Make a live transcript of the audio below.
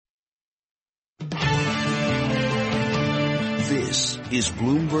is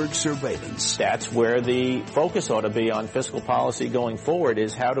Bloomberg Surveillance. That's where the focus ought to be on fiscal policy going forward,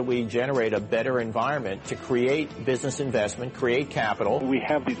 is how do we generate a better environment to create business investment, create capital. We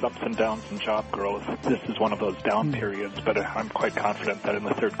have these ups and downs in job growth. This is one of those down periods, but I'm quite confident that in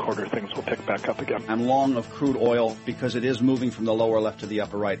the third quarter things will pick back up again. I'm long of crude oil because it is moving from the lower left to the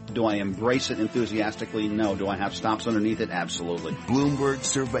upper right. Do I embrace it enthusiastically? No. Do I have stops underneath it? Absolutely. Bloomberg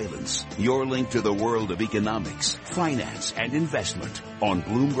Surveillance, your link to the world of economics, finance, and investment on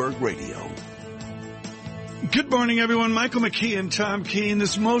Bloomberg Radio. Good morning, everyone. Michael McKee and Tom Keene.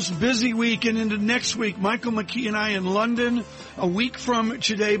 This most busy week and into next week, Michael McKee and I in London a week from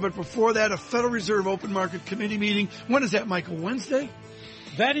today. But before that, a Federal Reserve Open Market Committee meeting. When is that, Michael? Wednesday?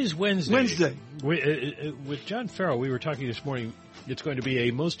 That is Wednesday. Wednesday. With John Farrell, we were talking this morning. It's going to be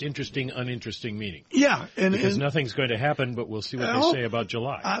a most interesting, uninteresting meeting. Yeah. Because nothing's going to happen, but we'll see what they say about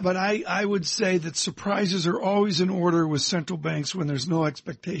July. But I would say that surprises are always in order with central banks when there's no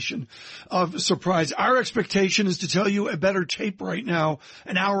expectation of surprise. Our expectation is to tell you a better tape right now.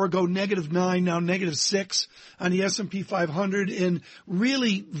 An hour ago, -9, now -6 on the S&P 500, and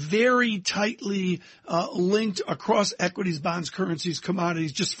really very tightly linked across equities, bonds, currencies,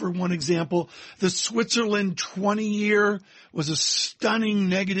 commodities. Just for one example, the Switzerland 20-year was a stunning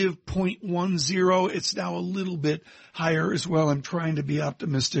 -0.10. It's now a little bit higher as well. I'm trying to be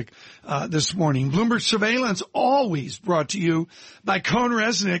optimistic this morning. Bloomberg Surveillance, always brought to you by Cohn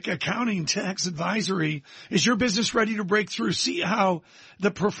Resnick Accounting Tax Advisory. Is your business ready to break through? See how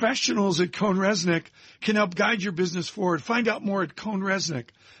the professionals at Cohn Resnick can help guide your business forward. Find out more at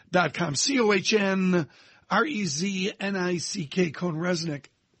CohnResnick.com. CohnReznick,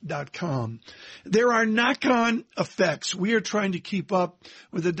 CohnResnick.com. There are knock-on effects. We are trying to keep up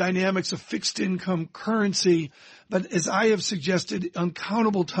with the dynamics of fixed income currency, but as I have suggested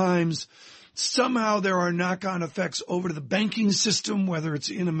uncountable times, somehow there are knock-on effects over to the banking system, whether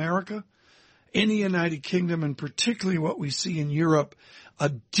it's in America, in the United Kingdom, and particularly what we see in Europe. A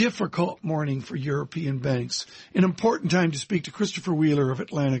difficult morning for European banks. An important time to speak to Christopher Wheeler of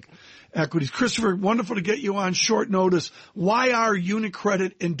Atlantic Equities. Christopher, wonderful to get you on short notice. Why are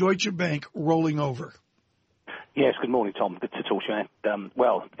UniCredit and Deutsche Bank rolling over? Yes, good morning, Tom. Good to talk to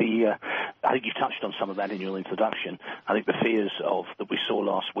you. I think you touched on some of that in your introduction. I think the fears that we saw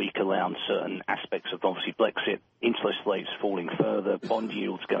last week around certain aspects of obviously Brexit, interest rates falling further, bond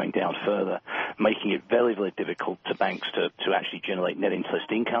yields going down further, making it very, very difficult to banks to actually generate net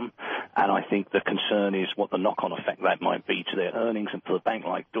interest income. And I think the concern is what the knock-on effect that might be to their earnings, and for a bank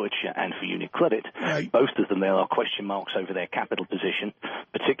like Deutsche and for UniCredit. Right. Both of them, there are question marks over their capital position,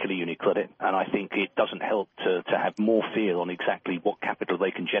 particularly UniCredit, and I think it doesn't help to have more fear on exactly what capital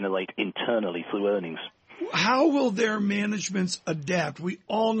they can generate internally through earnings. How will their managements adapt? We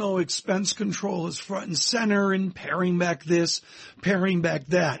all know expense control is front and center and paring back this, paring back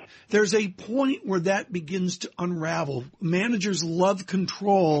that. There's a point where that begins to unravel. Managers love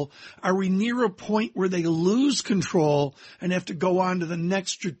control. Are we near a point where they lose control and have to go on to the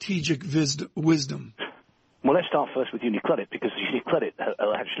next strategic wisdom? Well, let's start first with UniCredit, because UniCredit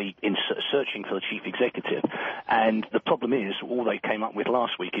are actually searching for the chief executive. And the problem is, all they came up with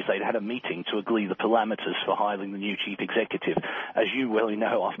last week is they'd had a meeting to agree the parameters for hiring the new chief executive. As you well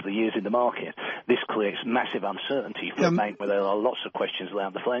know, after the years in the market, this creates massive uncertainty for a bank where there are lots of questions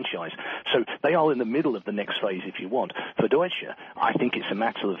around the franchise. So they are in the middle of the next phase, if you want. For Deutsche, I think it's a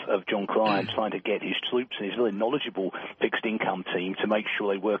matter of John Cryan trying to get his troops and his very knowledgeable fixed income team to make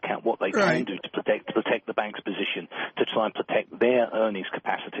sure they work out what they can do to protect the bank's position, to try and protect their earnings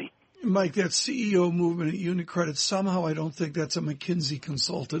capacity. Mike, that CEO movement at UniCredit, somehow I don't think that's a McKinsey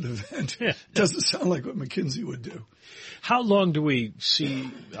consulted event. Doesn't sound like what McKinsey would do. How long do we see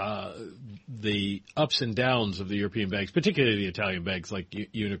the ups and downs of the European banks, particularly the Italian banks like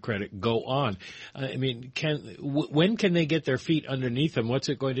UniCredit, go on? I mean, when can they get their feet underneath them? What's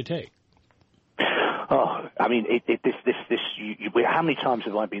it going to take? I mean, how many times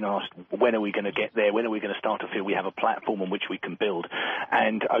have I been asked, when are we going to get there? When are we going to start to feel we have a platform on which we can build?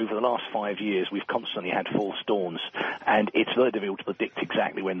 And over the last 5 years, we've constantly had false dawns, and it's very difficult to predict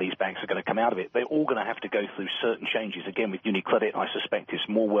exactly when these banks are going to come out of it. They're all going to have to go through certain changes. Again, with UniCredit, I suspect it's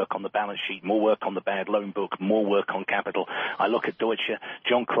more work on the balance sheet, more work on the bad loan book, more work on capital. I look at Deutsche.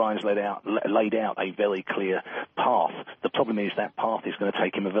 John Cryan's laid out a very clear path. The problem is that path is going to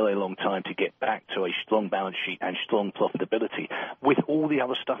take him a very long time to get back to a strong balance sheet and strong profitability, with all the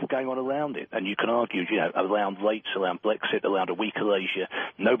other stuff going on around it. And you can argue, around rates, around Brexit, around a weaker Asia,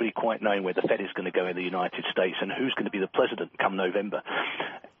 nobody quite knowing where the Fed is going to go in the United States and who's going to be the president come November.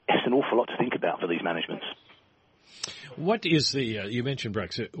 It's an awful lot to think about for these managements. What is you mentioned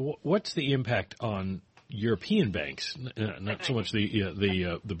Brexit, what's the impact on European banks, not so much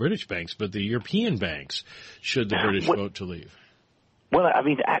the British banks, but the European banks, should the British vote to leave? Well, I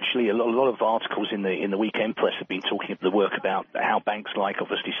mean, actually, a lot of articles in the weekend press have been talking the work about how banks like,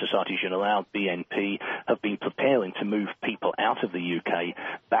 obviously, Société Générale, BNP, have been preparing to move people out of the UK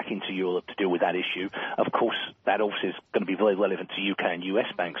back into Europe to deal with that issue. Of course, that obviously is going to be very relevant to UK and US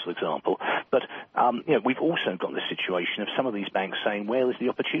banks, for example. But, we've also got the situation of some of these banks saying, where is the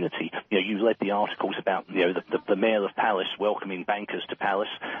opportunity? You read the articles about, the mayor of Paris welcoming bankers to Paris.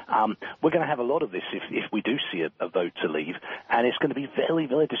 We're going to have a lot of this if we do see a vote to leave, and it's going to be very,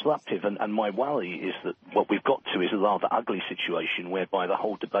 very disruptive, and my worry is that what we've got to is a rather ugly situation whereby the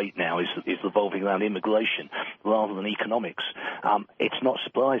whole debate now is revolving around immigration rather than economics. It's not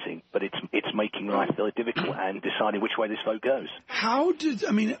surprising, but it's making life very difficult and deciding which way this vote goes.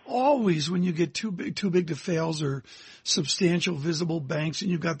 Always when you get too big to fails or substantial visible banks and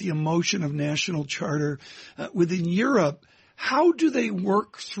you've got the emotion of national charter within Europe, how do they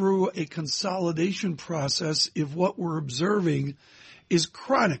work through a consolidation process if what we're observing is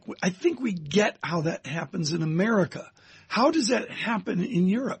chronic? I think we get how that happens in America. How does that happen in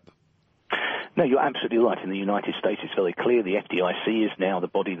Europe? No, you're absolutely right. In the United States, it's very clear. The FDIC is now the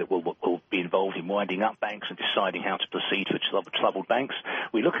body that will be involved in winding up banks and deciding how to proceed for troubled banks.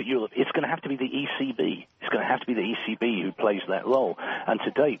 We look at Europe, it's going to have to be the ECB. It's going to have to be the ECB who plays that role. And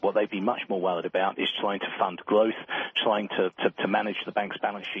to date, what they've been much more worried about is trying to fund growth, trying to manage the bank's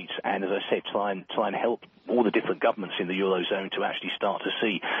balance sheets, and, as I said, try and help all the different governments in the Eurozone to actually start to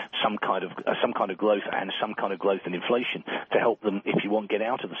see some kind of growth and some kind of growth in inflation to help them, if you want, get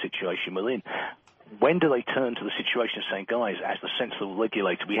out of the situation we're in. When do they turn to the situation of saying, guys, as the central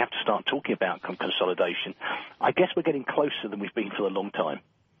regulator, we have to start talking about consolidation? I guess we're getting closer than we've been for a long time.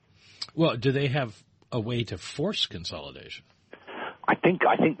 Well, do they have a way to force consolidation? I think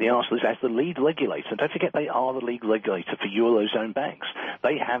the answer is, as the lead regulator, and don't forget they are the lead regulator for Eurozone banks.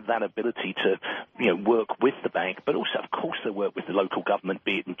 They have that ability to, work with the bank, but also, of course, they work with the local government,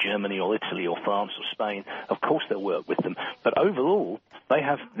 be it in Germany or Italy or France or Spain. Of course, they'll work with them. But overall, they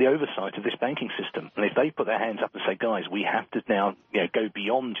have the oversight of this banking system. And if they put their hands up and say, guys, we have to now, go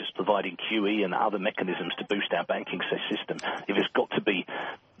beyond just providing QE and other mechanisms to boost our banking system, if it's got to be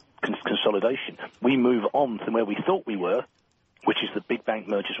consolidation, we move on from where we thought we were, which is the big bank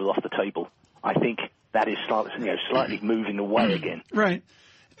mergers were off the table. I think that is slightly moving away again. Right.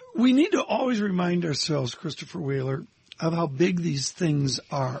 We need to always remind ourselves, Christopher Whaler, of how big these things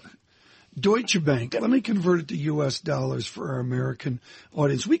are. Deutsche Bank, let me convert it to U.S. dollars for our American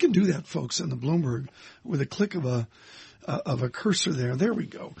audience. We can do that, folks, on the Bloomberg with a click of a cursor there. There we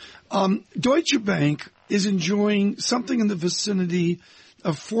go. Deutsche Bank is enjoying something in the vicinity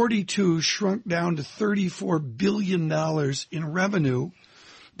of 42, shrunk down to $34 billion in revenue.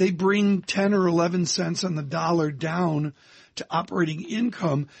 They bring 10 or 11 cents on the dollar down to operating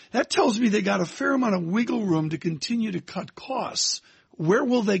income. That tells me they got a fair amount of wiggle room to continue to cut costs. Where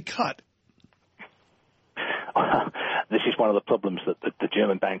will they cut? This is one of the problems that the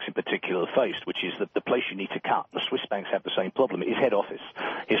German banks in particular have faced, which is that the place you need to cut, the Swiss banks have the same problem, is head office.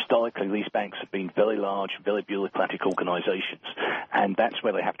 Historically, these banks have been very large, very bureaucratic organizations, and that's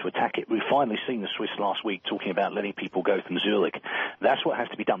where they have to attack it. We've finally seen the Swiss last week talking about letting people go from Zurich. That's what has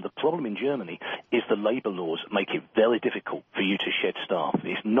to be done. The problem in Germany is the labor laws make it very difficult for you to shed staff.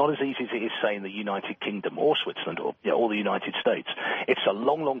 It's not as easy as it is, say, in the United Kingdom or Switzerland or the United States. It's a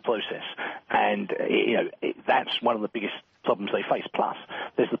long, long process, and that's one of the biggest problems they face. Plus,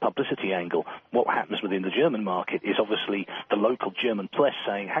 there's the publicity angle. What happens within the German market is obviously the local German press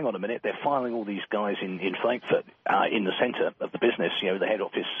saying, hang on a minute, they're firing all these guys in Frankfurt, in the center of the business, the head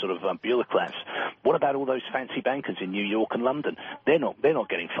office sort of bureaucrats. What about all those fancy bankers in New York and London? They're not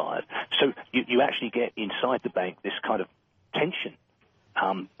getting fired. So you actually get inside the bank this kind of tension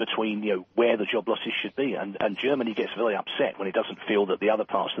between where the job losses should be, and Germany gets very upset when it doesn't feel that the other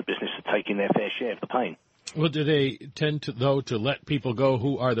parts of the business are taking their fair share of the pain. Well, do they tend to, though, to let people go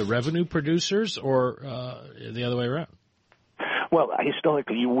who are the revenue producers, or the other way around? Well,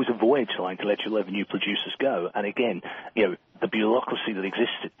 historically, you always avoid trying to let your revenue producers go. And again, the bureaucracy that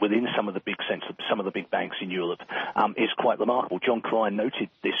exists within some of the big banks in Europe is quite remarkable. John Klein noted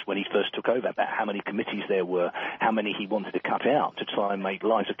this when he first took over, about how many committees there were, how many he wanted to cut out to try and make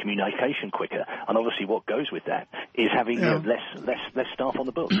lines of communication quicker. And obviously, what goes with that is having less staff on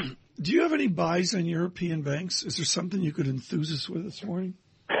the books. Do you have any buys on European banks? Is there something you could enthuse us with this morning?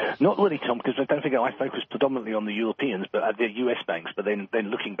 Not really, Tom, because I don't think I focus predominantly on the Europeans, but the US banks, but then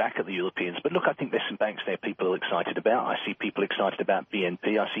looking back at the Europeans. But look, I think there's some banks there people are excited about. I see people excited about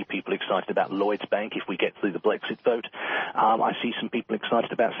BNP. I see people excited about Lloyds Bank if we get through the Brexit vote. I see some people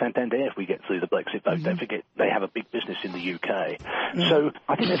excited about Santander if we get through the Brexit vote. Don't forget, they have a big business in the UK. So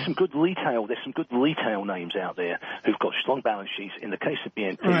I think there's some good retail names out there who've got strong balance sheets. In the case of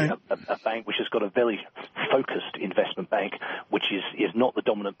BNP, a bank which has got a very focused investment bank, which is not the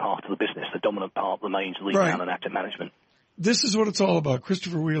dominant part of the business. The dominant part remains retail and asset management. This is what it's all about.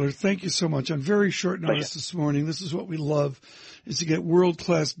 Christopher Wheeler, thank you so much. On very short notice this morning, this is what we love, is to get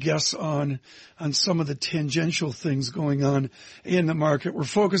world-class guests on some of the tangential things going on in the market. We're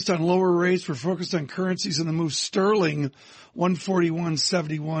focused on lower rates. We're focused on currencies and the move sterling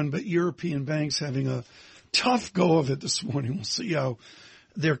 141.71, but European banks having a tough go of it this morning. We'll see how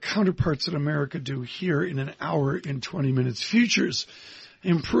their counterparts in America do here in an hour and 20 minutes. Futures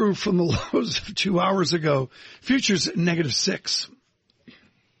improved from the lows of 2 hours ago. Futures -6.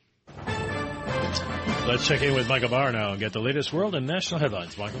 Let's check in with Michael Barr now and get the latest world and national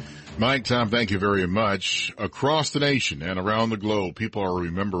headlines. Michael. Mike, Tom, thank you very much. Across the nation and around the globe, people are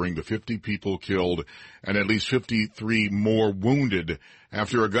remembering the 50 people killed and at least 53 more wounded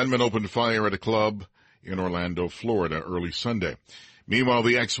after a gunman opened fire at a club in Orlando, Florida, early Sunday. Meanwhile,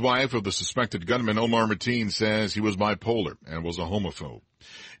 the ex-wife of the suspected gunman, Omar Mateen, says he was bipolar and was a homophobe.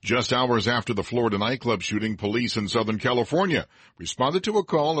 Just hours after the Florida nightclub shooting, police in Southern California responded to a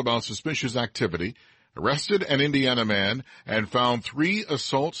call about suspicious activity, arrested an Indiana man, and found 3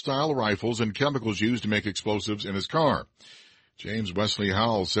 assault-style rifles and chemicals used to make explosives in his car. James Wesley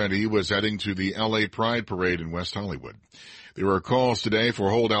Howell said he was heading to the L.A. Pride Parade in West Hollywood. There are calls today for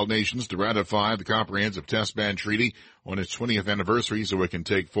holdout nations to ratify the Comprehensive Test Ban Treaty on its 20th anniversary so it can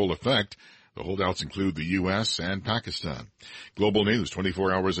take full effect. The holdouts include the U.S. and Pakistan. Global News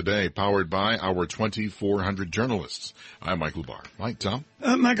 24 hours a day, powered by our 2,400 journalists. I'm Michael Barr. Mike, Tom?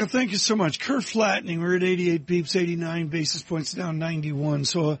 Michael, thank you so much. Curve flattening. We're at 88 beeps, 89 basis points, down 91.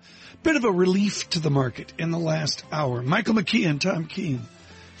 So a bit of a relief to the market in the last hour. Michael McKeon, Tom Keene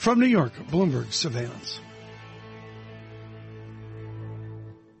from New York, Bloomberg Surveillance.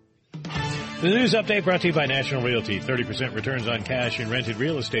 The news update brought to you by National Realty. 30% returns on cash in rented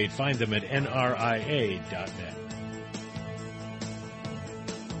real estate. Find them at nria.net.